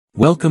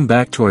Welcome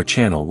back to our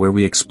channel where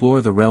we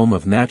explore the realm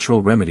of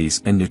natural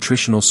remedies and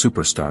nutritional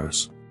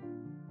superstars.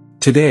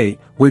 Today,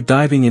 we're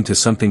diving into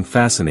something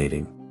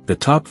fascinating, the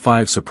top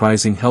 5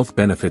 surprising health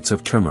benefits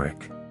of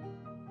turmeric.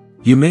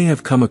 You may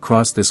have come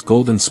across this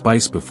golden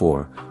spice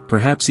before,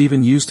 perhaps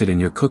even used it in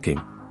your cooking,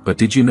 but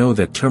did you know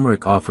that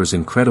turmeric offers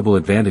incredible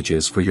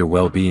advantages for your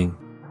well-being?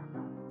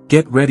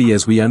 Get ready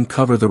as we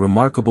uncover the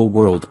remarkable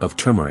world of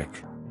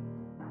turmeric.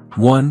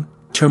 1.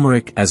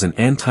 Turmeric as an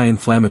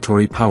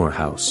anti-inflammatory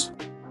powerhouse.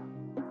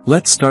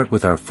 Let's start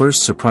with our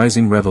first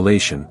surprising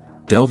revelation,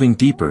 delving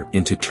deeper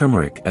into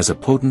turmeric as a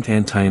potent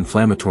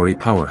anti-inflammatory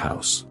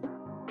powerhouse.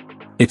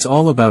 It's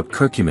all about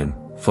curcumin,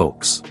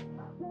 folks.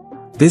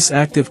 This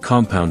active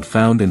compound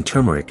found in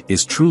turmeric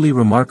is truly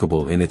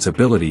remarkable in its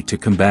ability to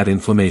combat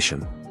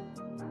inflammation.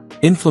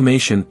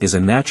 Inflammation is a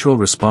natural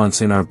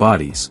response in our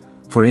bodies.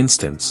 For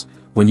instance,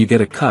 when you get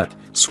a cut,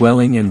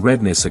 swelling and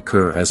redness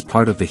occur as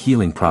part of the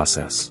healing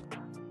process.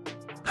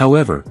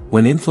 However,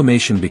 when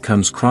inflammation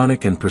becomes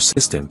chronic and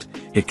persistent,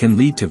 it can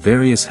lead to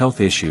various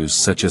health issues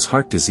such as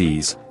heart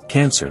disease,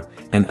 cancer,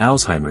 and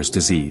Alzheimer's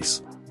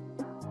disease.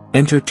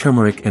 Enter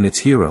turmeric and its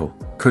hero,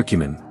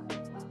 curcumin.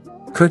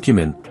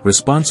 Curcumin,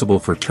 responsible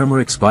for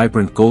turmeric's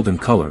vibrant golden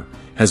color,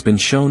 has been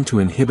shown to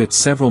inhibit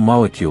several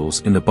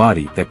molecules in the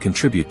body that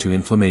contribute to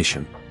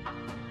inflammation.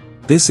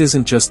 This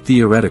isn't just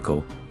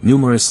theoretical,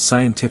 numerous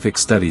scientific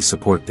studies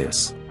support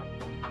this.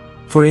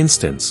 For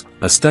instance,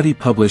 a study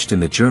published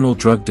in the journal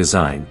Drug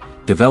Design,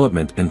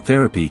 Development and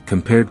Therapy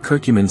compared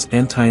curcumin's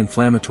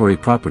anti-inflammatory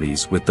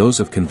properties with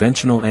those of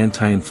conventional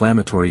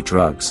anti-inflammatory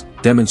drugs,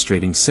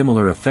 demonstrating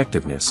similar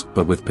effectiveness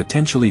but with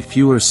potentially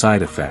fewer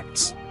side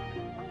effects.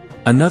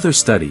 Another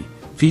study,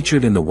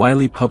 featured in the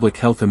Wiley Public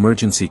Health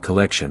Emergency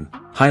Collection,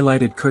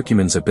 highlighted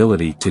curcumin's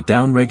ability to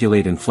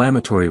downregulate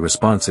inflammatory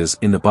responses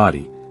in the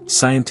body,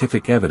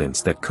 scientific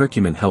evidence that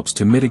curcumin helps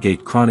to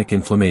mitigate chronic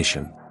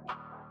inflammation.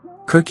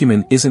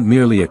 Curcumin isn't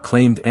merely a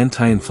claimed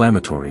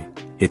anti-inflammatory,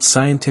 it's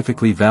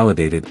scientifically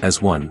validated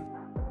as one.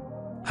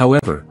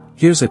 However,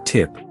 here's a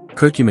tip,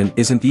 curcumin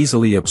isn't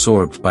easily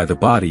absorbed by the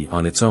body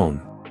on its own.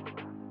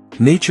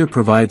 Nature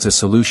provides a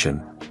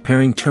solution,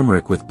 pairing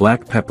turmeric with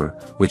black pepper,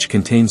 which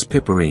contains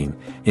piperine,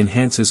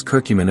 enhances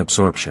curcumin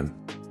absorption.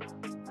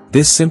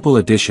 This simple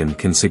addition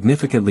can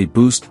significantly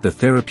boost the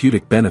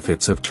therapeutic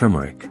benefits of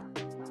turmeric.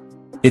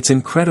 It's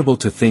incredible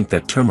to think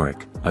that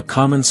turmeric, a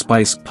common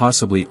spice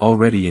possibly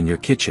already in your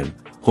kitchen,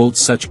 holds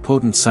such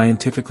potent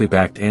scientifically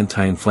backed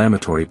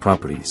anti-inflammatory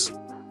properties.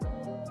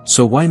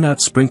 So why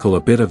not sprinkle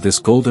a bit of this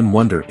golden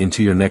wonder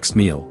into your next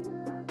meal?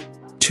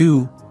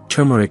 2.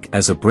 Turmeric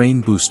as a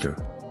brain booster.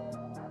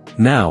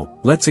 Now,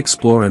 let's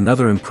explore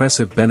another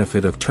impressive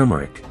benefit of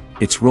turmeric,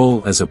 its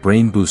role as a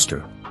brain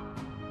booster.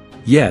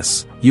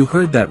 Yes, you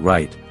heard that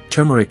right,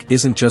 turmeric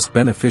isn't just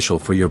beneficial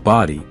for your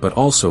body but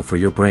also for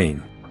your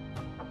brain.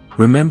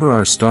 Remember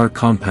our star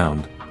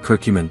compound,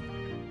 curcumin?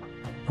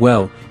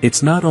 Well,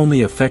 it's not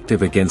only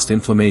effective against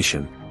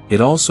inflammation,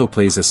 it also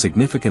plays a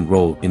significant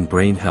role in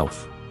brain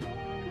health.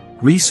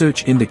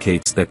 Research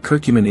indicates that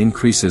curcumin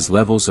increases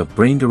levels of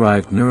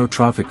brain-derived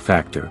neurotrophic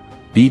factor,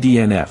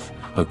 BDNF,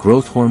 a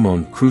growth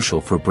hormone crucial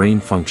for brain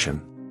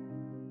function.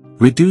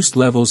 Reduced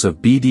levels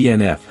of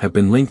BDNF have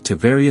been linked to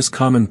various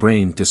common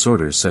brain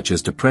disorders such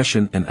as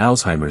depression and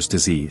Alzheimer's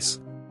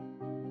disease.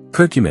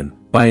 Curcumin,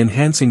 by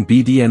enhancing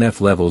BDNF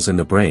levels in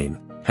the brain,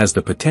 has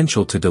the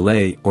potential to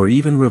delay or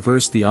even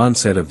reverse the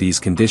onset of these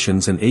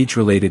conditions and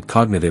age-related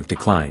cognitive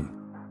decline.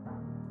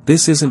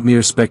 This isn't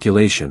mere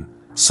speculation,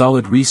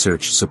 solid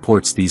research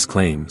supports these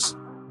claims.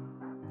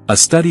 A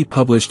study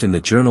published in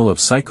the Journal of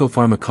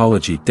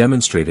Psychopharmacology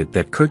demonstrated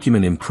that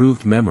curcumin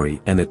improved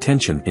memory and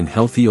attention in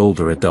healthy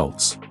older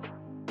adults.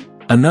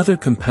 Another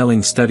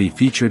compelling study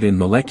featured in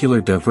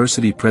Molecular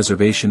Diversity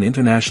Preservation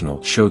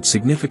International showed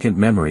significant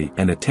memory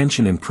and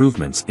attention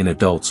improvements in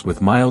adults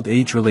with mild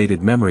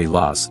age-related memory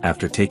loss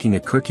after taking a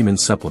curcumin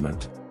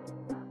supplement.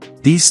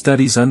 These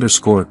studies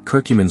underscore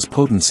curcumin's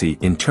potency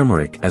in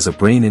turmeric as a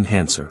brain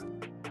enhancer.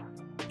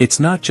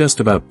 It's not just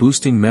about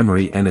boosting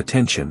memory and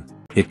attention,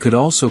 it could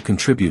also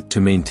contribute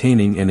to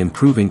maintaining and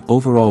improving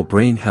overall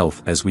brain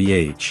health as we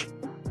age.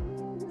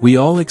 We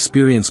all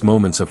experience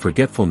moments of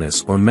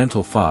forgetfulness or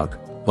mental fog,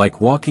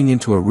 like walking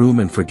into a room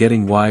and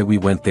forgetting why we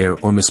went there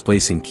or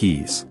misplacing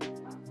keys.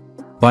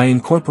 By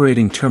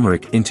incorporating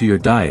turmeric into your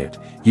diet,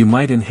 you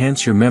might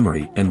enhance your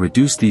memory and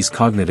reduce these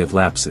cognitive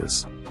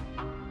lapses.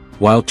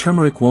 While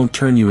turmeric won't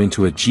turn you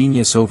into a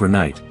genius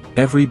overnight,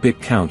 every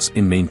bit counts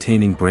in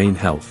maintaining brain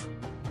health.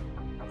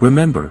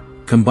 Remember,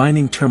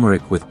 combining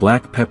turmeric with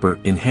black pepper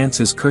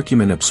enhances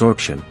curcumin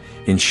absorption,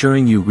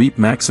 ensuring you reap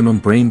maximum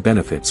brain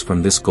benefits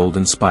from this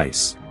golden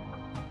spice.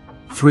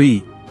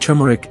 3.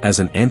 Turmeric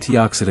as an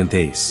antioxidant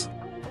ace.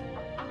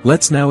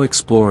 Let's now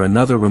explore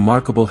another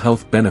remarkable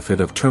health benefit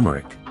of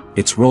turmeric,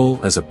 its role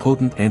as a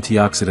potent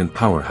antioxidant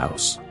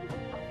powerhouse.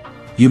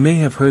 You may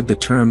have heard the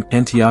term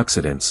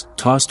antioxidants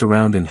tossed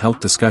around in health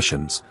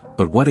discussions,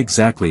 but what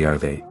exactly are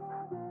they?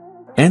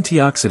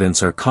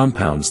 Antioxidants are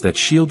compounds that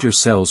shield your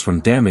cells from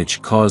damage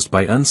caused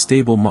by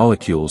unstable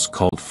molecules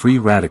called free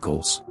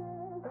radicals.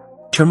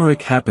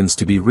 Turmeric happens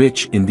to be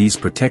rich in these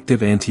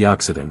protective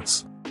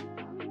antioxidants.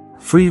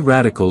 Free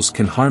radicals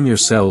can harm your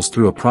cells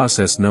through a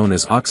process known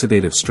as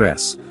oxidative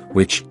stress,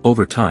 which,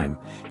 over time,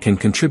 can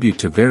contribute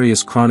to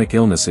various chronic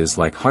illnesses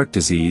like heart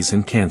disease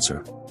and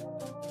cancer.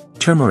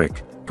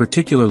 Turmeric,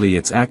 particularly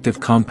its active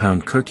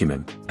compound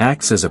curcumin,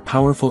 acts as a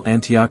powerful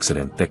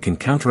antioxidant that can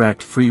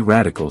counteract free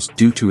radicals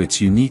due to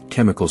its unique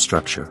chemical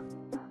structure.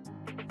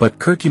 But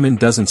curcumin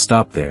doesn't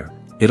stop there,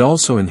 it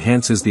also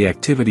enhances the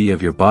activity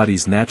of your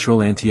body's natural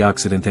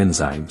antioxidant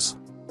enzymes.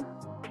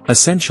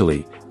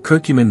 Essentially,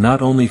 curcumin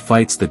not only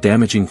fights the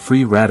damaging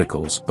free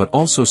radicals but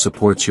also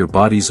supports your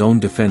body's own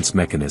defense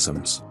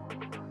mechanisms.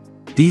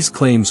 These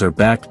claims are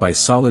backed by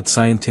solid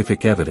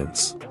scientific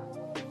evidence.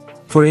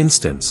 For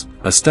instance,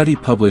 a study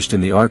published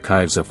in the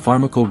Archives of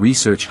Pharmacal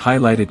Research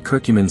highlighted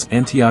curcumin's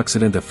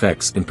antioxidant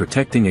effects in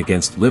protecting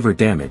against liver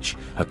damage,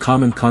 a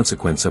common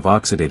consequence of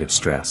oxidative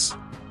stress.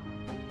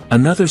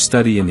 Another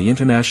study in the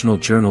International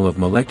Journal of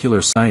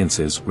Molecular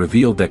Sciences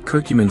revealed that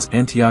curcumin's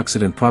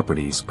antioxidant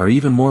properties are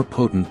even more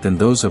potent than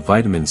those of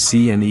vitamins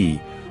C and E,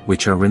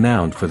 which are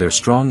renowned for their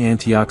strong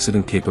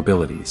antioxidant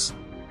capabilities.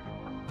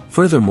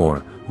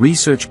 Furthermore,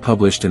 research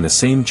published in the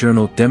same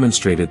journal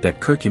demonstrated that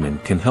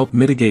curcumin can help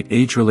mitigate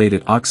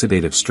age-related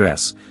oxidative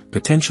stress,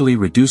 potentially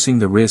reducing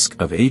the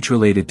risk of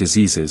age-related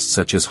diseases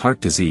such as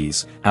heart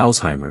disease,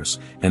 Alzheimer's,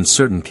 and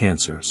certain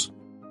cancers.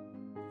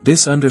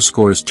 This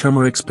underscores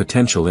turmeric's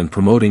potential in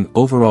promoting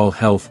overall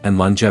health and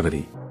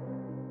longevity.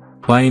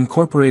 By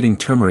incorporating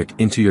turmeric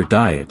into your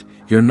diet,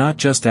 you're not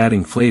just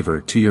adding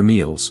flavor to your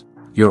meals,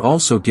 you're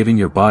also giving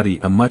your body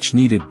a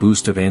much-needed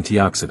boost of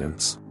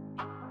antioxidants.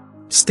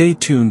 Stay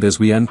tuned as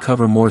we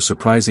uncover more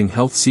surprising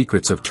health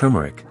secrets of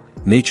turmeric,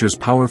 nature's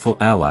powerful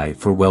ally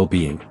for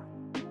well-being.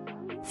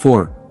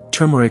 4.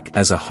 Turmeric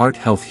as a heart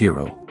health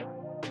hero.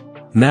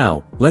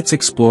 Now, let's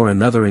explore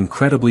another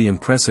incredibly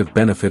impressive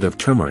benefit of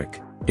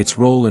turmeric, its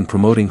role in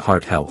promoting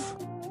heart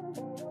health.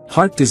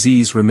 Heart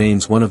disease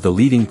remains one of the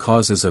leading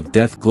causes of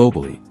death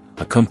globally,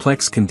 a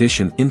complex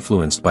condition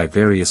influenced by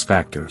various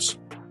factors.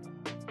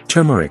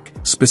 Turmeric,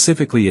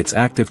 specifically its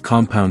active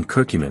compound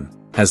curcumin,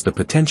 has the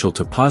potential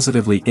to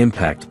positively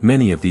impact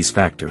many of these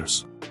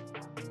factors.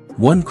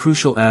 One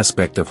crucial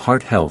aspect of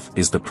heart health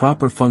is the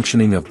proper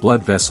functioning of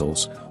blood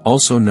vessels,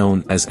 also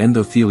known as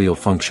endothelial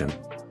function.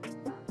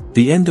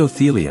 The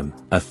endothelium,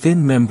 a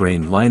thin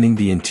membrane lining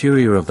the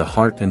interior of the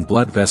heart and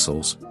blood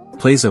vessels,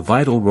 plays a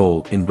vital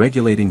role in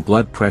regulating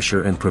blood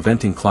pressure and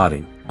preventing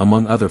clotting,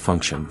 among other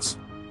functions.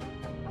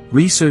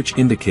 Research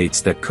indicates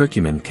that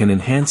curcumin can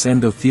enhance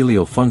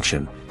endothelial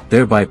function,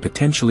 thereby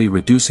potentially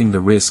reducing the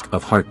risk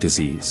of heart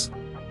disease.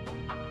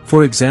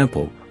 For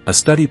example, a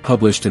study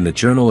published in the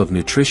Journal of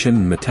Nutrition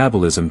and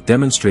Metabolism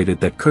demonstrated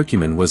that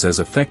curcumin was as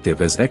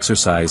effective as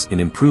exercise in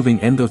improving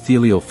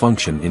endothelial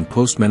function in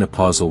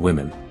postmenopausal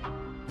women.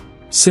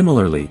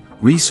 Similarly,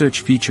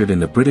 research featured in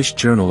the British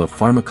Journal of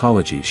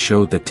Pharmacology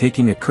showed that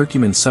taking a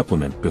curcumin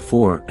supplement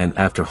before and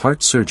after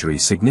heart surgery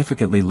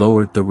significantly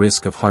lowered the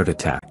risk of heart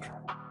attack.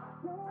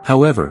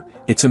 However,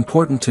 it's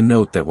important to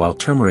note that while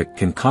turmeric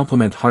can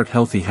complement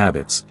heart-healthy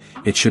habits,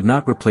 it should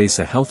not replace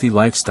a healthy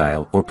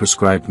lifestyle or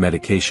prescribed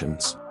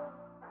medications.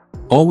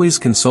 Always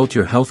consult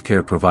your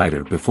healthcare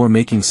provider before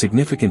making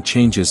significant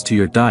changes to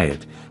your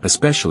diet,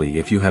 especially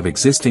if you have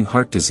existing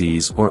heart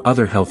disease or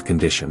other health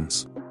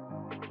conditions.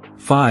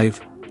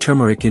 5.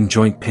 Turmeric in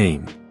joint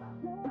pain.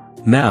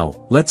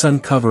 Now, let's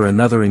uncover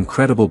another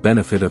incredible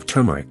benefit of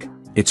turmeric,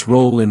 its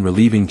role in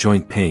relieving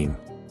joint pain.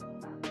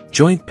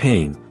 Joint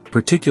pain,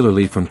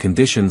 particularly from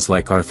conditions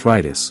like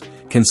arthritis,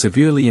 can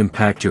severely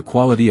impact your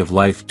quality of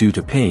life due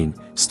to pain,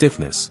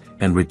 stiffness,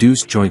 and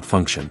reduced joint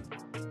function.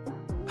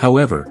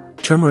 However,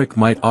 turmeric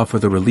might offer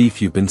the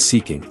relief you've been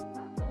seeking.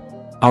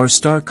 Our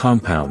star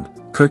compound,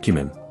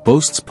 curcumin,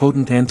 boasts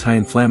potent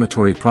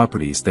anti-inflammatory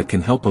properties that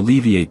can help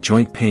alleviate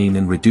joint pain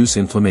and reduce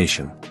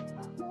inflammation.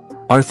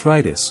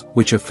 Arthritis,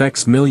 which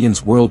affects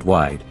millions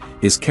worldwide,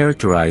 is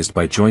characterized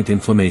by joint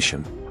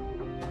inflammation.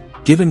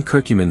 Given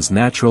curcumin's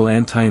natural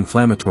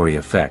anti-inflammatory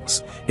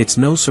effects, it's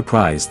no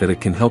surprise that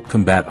it can help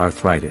combat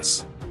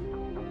arthritis.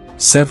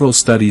 Several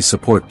studies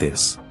support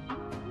this.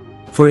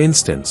 For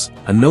instance,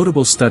 a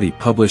notable study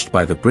published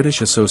by the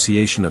British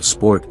Association of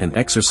Sport and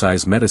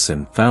Exercise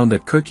Medicine found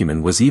that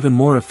curcumin was even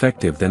more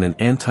effective than an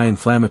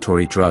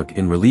anti-inflammatory drug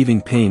in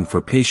relieving pain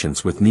for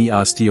patients with knee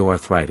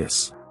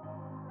osteoarthritis.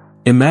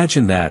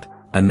 Imagine that,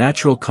 a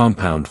natural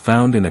compound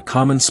found in a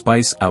common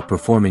spice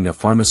outperforming a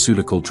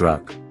pharmaceutical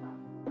drug.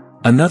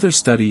 Another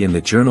study in the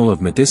Journal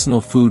of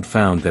Medicinal Food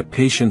found that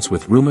patients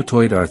with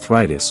rheumatoid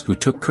arthritis who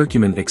took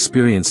curcumin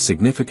experienced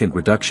significant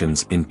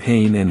reductions in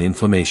pain and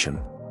inflammation.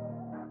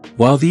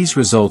 While these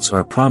results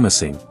are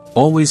promising,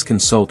 always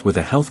consult with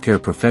a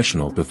healthcare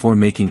professional before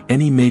making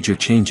any major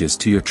changes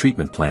to your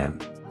treatment plan.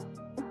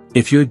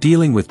 If you're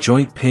dealing with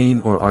joint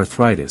pain or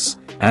arthritis,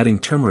 adding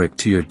turmeric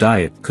to your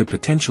diet could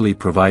potentially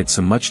provide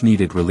some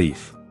much-needed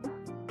relief.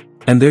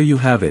 And there you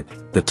have it,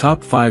 the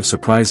top 5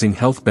 surprising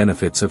health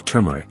benefits of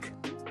turmeric.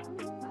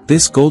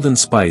 This golden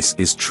spice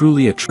is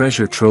truly a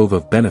treasure trove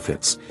of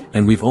benefits,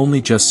 and we've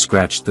only just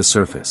scratched the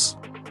surface.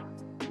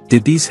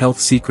 Did these health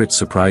secrets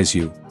surprise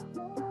you?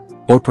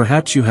 Or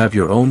perhaps you have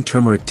your own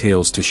turmeric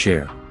tales to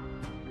share.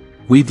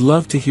 We'd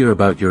love to hear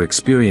about your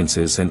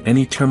experiences and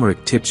any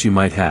turmeric tips you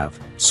might have,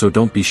 so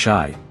don't be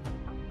shy.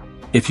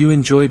 If you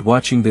enjoyed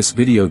watching this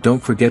video,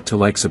 don't forget to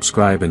like,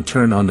 subscribe and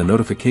turn on the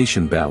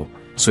notification bell,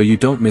 so you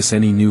don't miss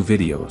any new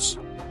videos.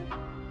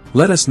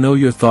 Let us know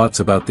your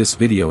thoughts about this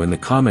video in the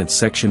comments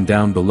section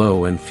down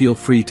below, and feel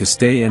free to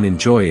stay and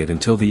enjoy it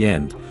until the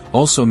end.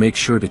 Also make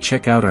sure to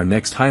check out our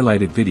next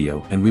highlighted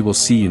video, and we will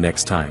see you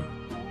next time.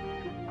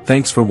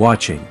 Thanks for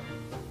watching.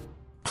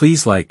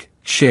 Please like,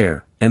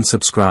 share, and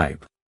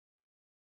subscribe.